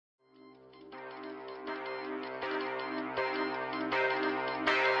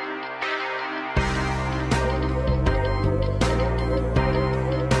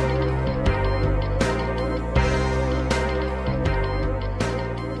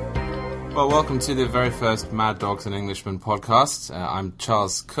Well, welcome to the very first Mad Dogs and Englishmen podcast. I'm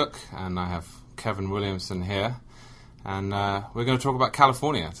Charles Cook, and I have Kevin Williamson here. And we're going to talk about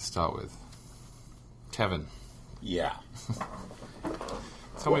California to start with. Kevin. Yeah.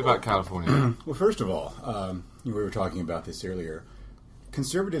 Tell me about California. Well, first of all, we were talking about this earlier.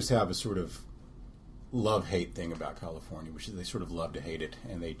 Conservatives have a sort of love-hate thing about California, which is they sort of love to hate it,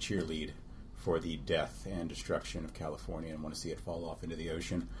 and they cheerlead for the death and destruction of California and want to see it fall off into the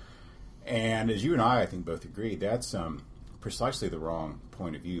ocean. And as you and I think, both agree, that's precisely the wrong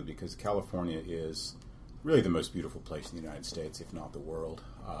point of view, because California is really the most beautiful place in the United States, if not the world.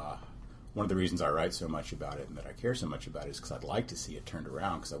 One of the reasons I write so much about it and that I care so much about it is because I'd like to see it turned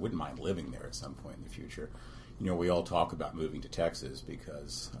around, because I wouldn't mind living there at some point in the future. You know, we all talk about moving to Texas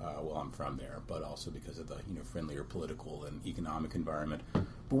because, well, I'm from there, but also because of the, friendlier political and economic environment.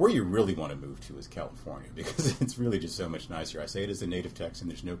 But where you really want to move to is California, because it's really just so much nicer. I say it as a native Texan.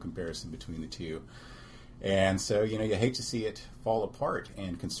 There's no comparison between the two. And so, you hate to see it fall apart.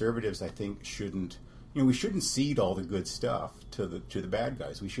 And conservatives, I think, shouldn't, we shouldn't cede all the good stuff to the bad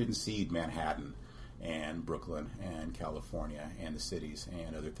guys. We shouldn't cede Manhattan and Brooklyn and California and the cities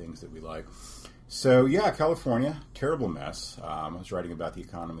and other things that we like. So, yeah, California, terrible mess. I was writing about the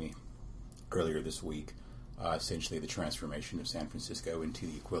economy earlier this week, essentially the transformation of San Francisco into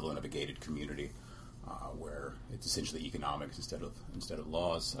the equivalent of a gated community, where it's essentially economics instead of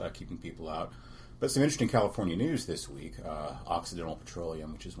laws keeping people out. But some interesting California news this week. Occidental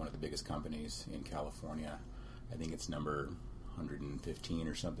Petroleum, which is one of the biggest companies in California, I think it's number 115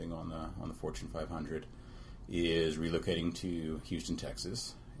 or something on the Fortune 500, is relocating to Houston,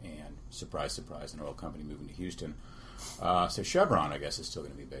 Texas. And surprise, surprise, an oil company moving to Houston. So Chevron, I guess, is still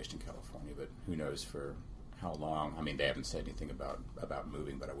going to be based in California, but who knows for how long. I mean, they haven't said anything about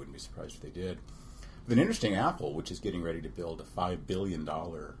moving, but I wouldn't be surprised if they did. But an interesting Apple, which is getting ready to build a $5 billion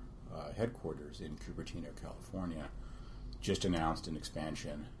headquarters in Cupertino, California, just announced an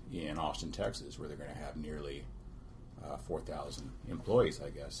expansion in Austin, Texas, where they're going to have nearly 4,000 employees,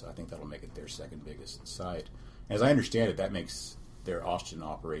 I guess. I think that'll make it their second biggest site. As I understand it, that makes their Austin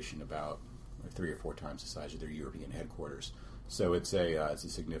operation about 3 or 4 times the size of their European headquarters. So it's a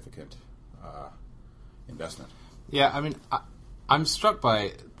significant investment. Yeah, I mean, I'm struck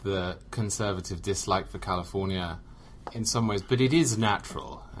by the conservative dislike for California in some ways, but it is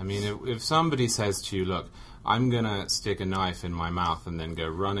natural. I mean, if somebody says to you, look, I'm going to stick a knife in my mouth and then go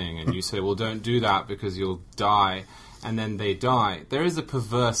running, and you say, well, don't do that because you'll die, and then they die, there is a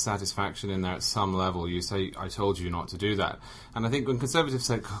perverse satisfaction in there at some level. You say, I told you not to do that. And I think when conservatives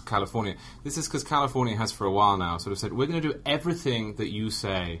say California, this is because California has for a while now sort of said, we're going to do everything that you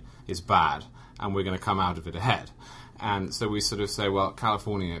say is bad, and we're going to come out of it ahead. And so we sort of say, well,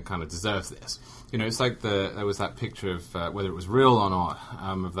 California kind of deserves this. It's like there was that picture of whether it was real or not,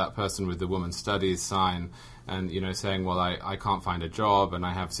 of that person with the women's studies sign and, saying, well, I can't find a job and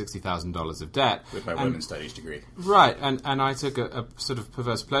I have $60,000 of debt. With my women's studies degree. Right. And I took a sort of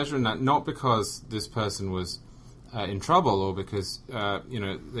perverse pleasure in that, not because this person was in trouble or because,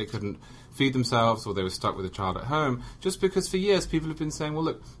 they couldn't feed themselves or they were stuck with a child at home, just because for years people have been saying, well,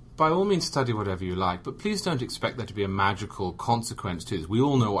 look, by all means study whatever you like, but please don't expect there to be a magical consequence to this. We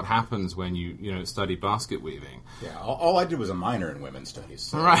all know what happens when you study basket weaving. Yeah, all I did was a minor in women's studies.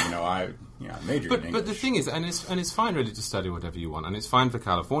 So, right. I majored in English. But the thing is, and it's fine really to study whatever you want, and it's fine for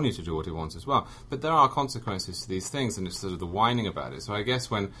California to do what it wants as well, but there are consequences to these things, and it's sort of the whining about it. So I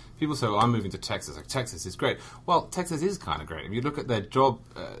guess when people say, well, I'm moving to Texas, like, Texas is great. Well, Texas is kind of great. If you look at their job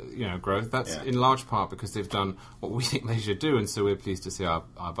growth, that's in large part because they've done what we think they should do, and so we're pleased to see our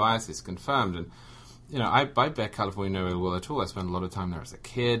bias is confirmed. And I bear California no ill will at all. I spent a lot of time there as a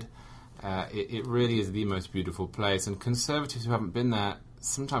kid. It really is the most beautiful place, and conservatives who haven't been there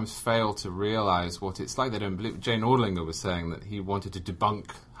sometimes fail to realize what it's like. They don't believe. Jane Orlinger was saying that he wanted to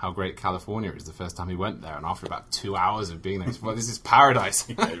debunk how great California is the first time he went there, and after about 2 hours of being there, he said, well, this is paradise.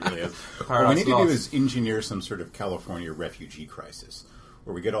 Yeah, it really is. What we need to do is engineer some sort of California refugee crisis,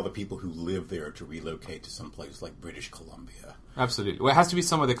 where we get all the people who live there to relocate to some place like British Columbia. Absolutely. Well, it has to be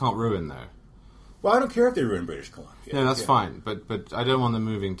somewhere they can't ruin, though. Well, I don't care if they ruin British Columbia. No, that's fine. But I don't want them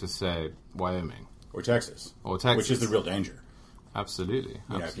moving to, say, Wyoming. Or Texas. Which is the real danger. Absolutely.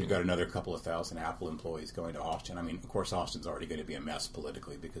 If you've got another couple of thousand Apple employees going to Austin, I mean, of course, Austin's already going to be a mess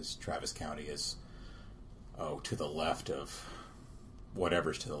politically because Travis County is, to the left of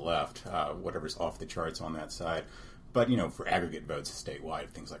whatever's to the left, whatever's off the charts on that side. But, for aggregate votes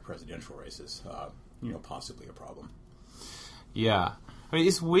statewide, things like presidential races, possibly a problem. Yeah. I mean,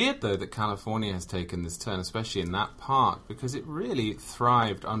 it's weird, though, that California has taken this turn, especially in that part, because it really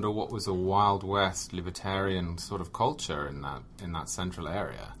thrived under what was a Wild West libertarian sort of culture in that central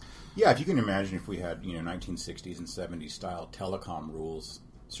area. Yeah, if you can imagine if we had 1960s and 70s style telecom rules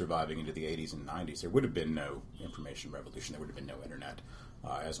surviving into the 80s and 90s, there would have been no information revolution. There would have been no internet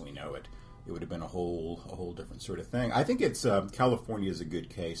as we know it. It would have been a whole different sort of thing. I think it's California is a good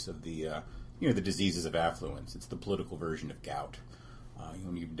case of the the diseases of affluence. It's the political version of gout.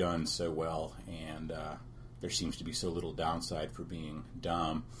 When you've done so well, and there seems to be so little downside for being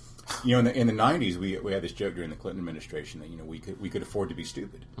dumb. In the 90s, we had this joke during the Clinton administration that we could afford to be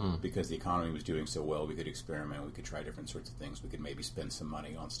stupid because the economy was doing so well. We could experiment, we could try different sorts of things, we could maybe spend some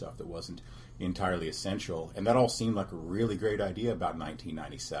money on stuff that wasn't entirely essential, and that all seemed like a really great idea about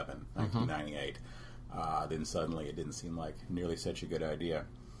 1997, 1998. Then suddenly, it didn't seem like nearly such a good idea.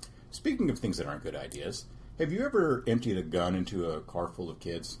 Speaking of things that aren't good ideas. Have you ever emptied a gun into a car full of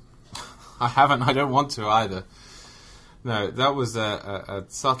kids? I haven't. I don't want to either. No, that was a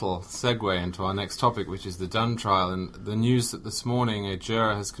subtle segue into our next topic, which is the Dunn trial, and the news that this morning a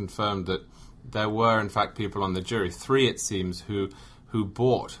juror has confirmed that there were, in fact, people on the jury, 3 it seems, who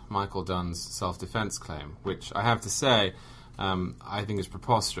bought Michael Dunn's self-defense claim, which I have to say I think is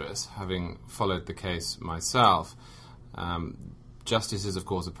preposterous, having followed the case myself. Justice is, of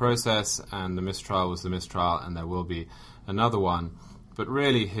course, a process, and the mistrial was the mistrial, and there will be another one. But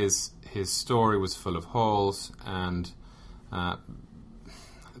really, his story was full of holes, and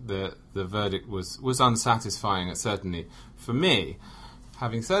the verdict was unsatisfying, certainly for me.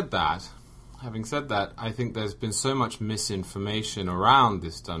 Having said that, I think there's been so much misinformation around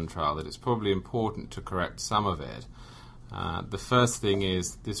this Dunn trial that it's probably important to correct some of it. The first thing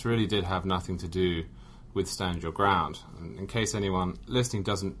is, this really did have nothing to do with stand your ground. In case anyone listening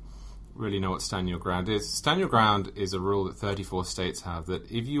doesn't really know what stand your ground is a rule that 34 states have, that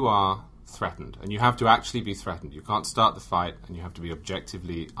if you are threatened, and you have to actually be threatened, you can't start the fight, and you have to be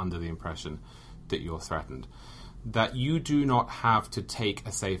objectively under the impression that you're threatened, that you do not have to take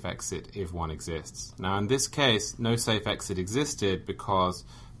a safe exit if one exists. Now, in this case, no safe exit existed because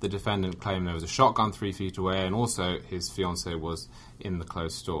the defendant claimed there was a shotgun 3 feet away, and also his fiancée was in the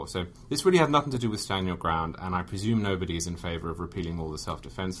closed store. So this really had nothing to do with stand your ground, and I presume nobody is in favour of repealing all the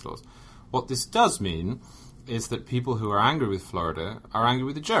self-defense laws. What this does mean is that people who are angry with Florida are angry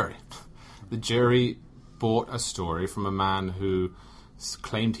with the jury. The jury bought a story from a man who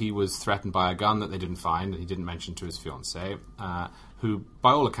claimed he was threatened by a gun that they didn't find, that he didn't mention to his fiancée, who,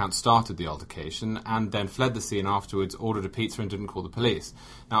 by all accounts, started the altercation and then fled the scene afterwards, ordered a pizza and didn't call the police.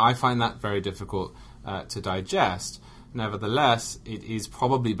 Now, I find that very difficult to digest. Nevertheless, it is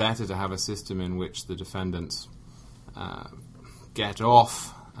probably better to have a system in which the defendants get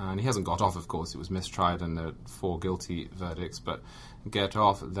off, and he hasn't got off, of course, it was mistried and there are 4 guilty verdicts, but get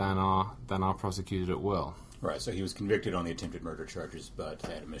off than are prosecuted at will. Right, so he was convicted on the attempted murder charges, but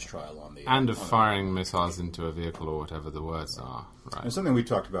they had a mistrial on the... And of firing missiles into a vehicle or whatever the words are. Right. And something we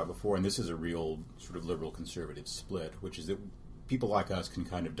talked about before, and this is a real sort of liberal-conservative split, which is that people like us can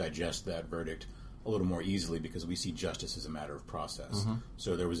kind of digest that verdict a little more easily because we see justice as a matter of process.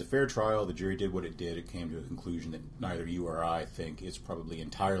 So there was a fair trial, the jury did what it did, it came to a conclusion that neither you or I think is probably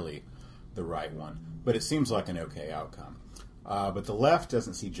entirely the right one, but it seems like an okay outcome. But the left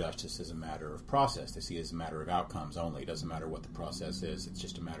doesn't see justice as a matter of process. They see it as a matter of outcomes only. It doesn't matter what the process is. It's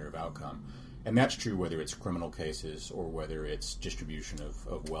just a matter of outcome. And that's true whether it's criminal cases or whether it's distribution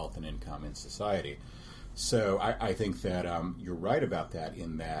of wealth and income in society. So I think that you're right about that,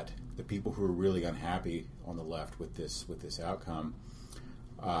 in that the people who are really unhappy on the left with this outcome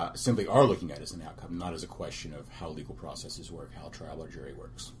simply are looking at it as an outcome, not as a question of how legal processes work, how trial or jury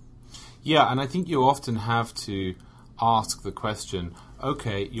works. Yeah, and I think you often have to ask the question,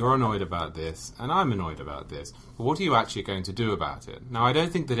 okay, you're annoyed about this, and I'm annoyed about this, but what are you actually going to do about it? Now, I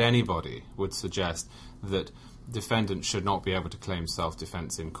don't think that anybody would suggest that defendants should not be able to claim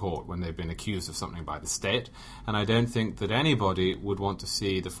self-defense in court when they've been accused of something by the state, and I don't think that anybody would want to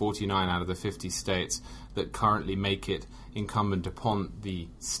see the 49 out of the 50 states that currently make it incumbent upon the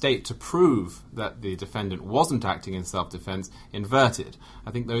state to prove that the defendant wasn't acting in self-defense inverted.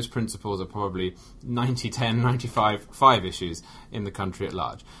 I think those principles are probably 90-10, 95-5 issues in the country at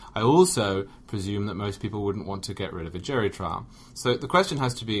large. I also presume that most people wouldn't want to get rid of a jury trial. So the question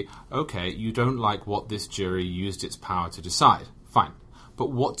has to be, okay, you don't like what this jury used its power to decide. Fine.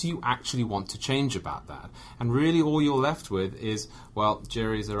 But what do you actually want to change about that? And really all you're left with is, well,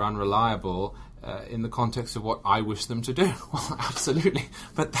 juries are unreliable in the context of what I wish them to do. Well, absolutely.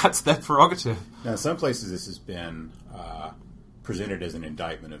 But that's their prerogative. Now, in some places this has been presented as an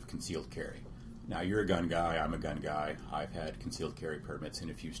indictment of concealed carry. Now, you're a gun guy, I'm a gun guy. I've had concealed carry permits in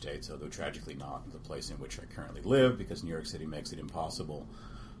a few states, although tragically not in the place in which I currently live, because New York City makes it impossible.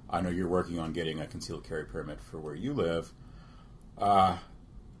 I know you're working on getting a concealed carry permit for where you live.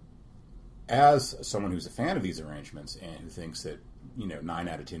 As someone who's a fan of these arrangements and who thinks that, 9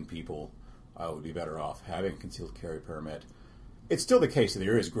 out of 10 people would be better off having a concealed carry permit, it's still the case that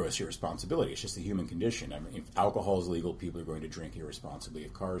there is gross irresponsibility. It's just the human condition. I mean, if alcohol is legal, people are going to drink irresponsibly.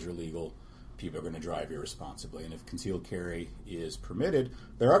 If cars are legal, people are going to drive irresponsibly. And if concealed carry is permitted,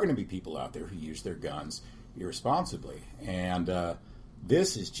 there are going to be people out there who use their guns irresponsibly. And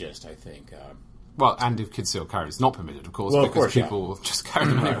this is just, I think... well, and if concealed carry is not permitted, of course, people will just carry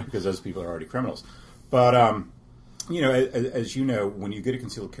them around. Because those people are already criminals. But, as you know, when you get a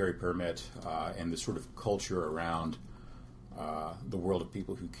concealed carry permit and the sort of culture around the world of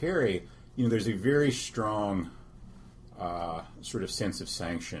people who carry, there's a very strong sort of sense of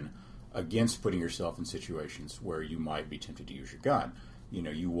sanction against putting yourself in situations where you might be tempted to use your gun.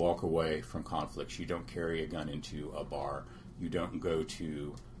 You walk away from conflicts. You don't carry a gun into a bar. You don't go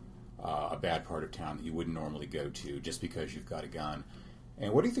to a bad part of town that you wouldn't normally go to just because you've got a gun.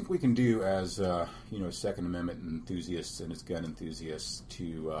 And what do you think we can do as Second Amendment enthusiasts and as gun enthusiasts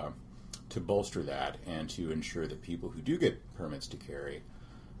to bolster that and to ensure that people who do get permits to carry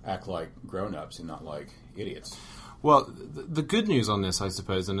act like grown-ups and not like idiots? Well, the good news on this, I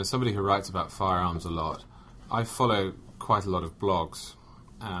suppose, and as somebody who writes about firearms a lot, I follow quite a lot of blogs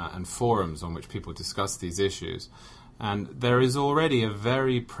and forums on which people discuss these issues. And there is already a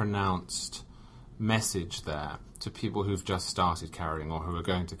very pronounced message there to people who've just started carrying or who are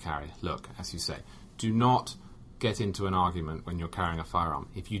going to carry. Look, as you say, do not get into an argument when you're carrying a firearm.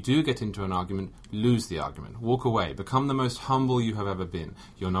 If you do get into an argument, lose the argument. Walk away. Become the most humble you have ever been.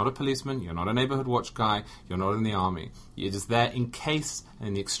 You're not a policeman. You're not a neighborhood watch guy. You're not in the army. It is there in case and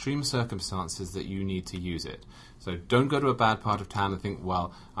in the extreme circumstances that you need to use it. So don't go to a bad part of town and think,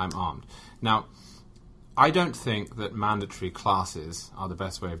 well, I'm armed. Now, I don't think that mandatory classes are the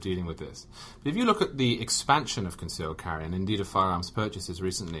best way of dealing with this. But if you look at the expansion of concealed carry, and indeed of firearms purchases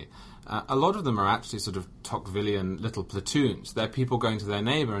recently, a lot of them are actually sort of Tocquevillian little platoons. They're people going to their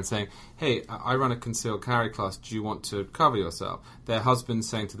neighbour and saying, hey, I run a concealed carry class, do you want to cover yourself? Their husbands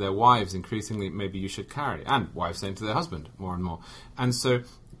saying to their wives increasingly, maybe you should carry. And wives saying to their husband more and more. And so,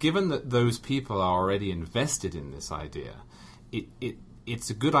 given that those people are already invested in this idea,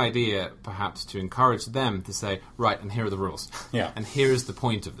 it's a good idea, perhaps, to encourage them to say, right, and here are the rules. Yeah. And here is the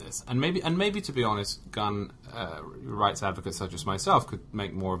point of this. And maybe, to be honest, gun rights advocates such as myself could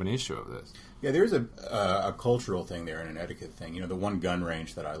make more of an issue of this. Yeah, there's a cultural thing there and an etiquette thing. The one gun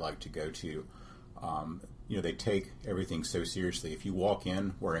range that I like to go to, they take everything so seriously. If you walk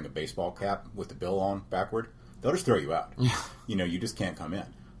in wearing a baseball cap with the bill on backward, they'll just throw you out. Yeah. You just can't come in.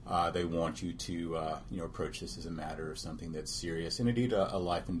 They want you to, approach this as a matter of something that's serious and indeed a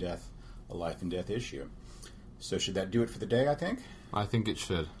life and death issue. So should that do it for the day, I think? I think it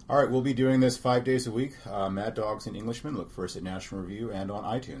should. All right, we'll be doing this 5 days a week. Mad Dogs and Englishmen. Look for us at National Review and on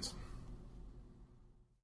iTunes.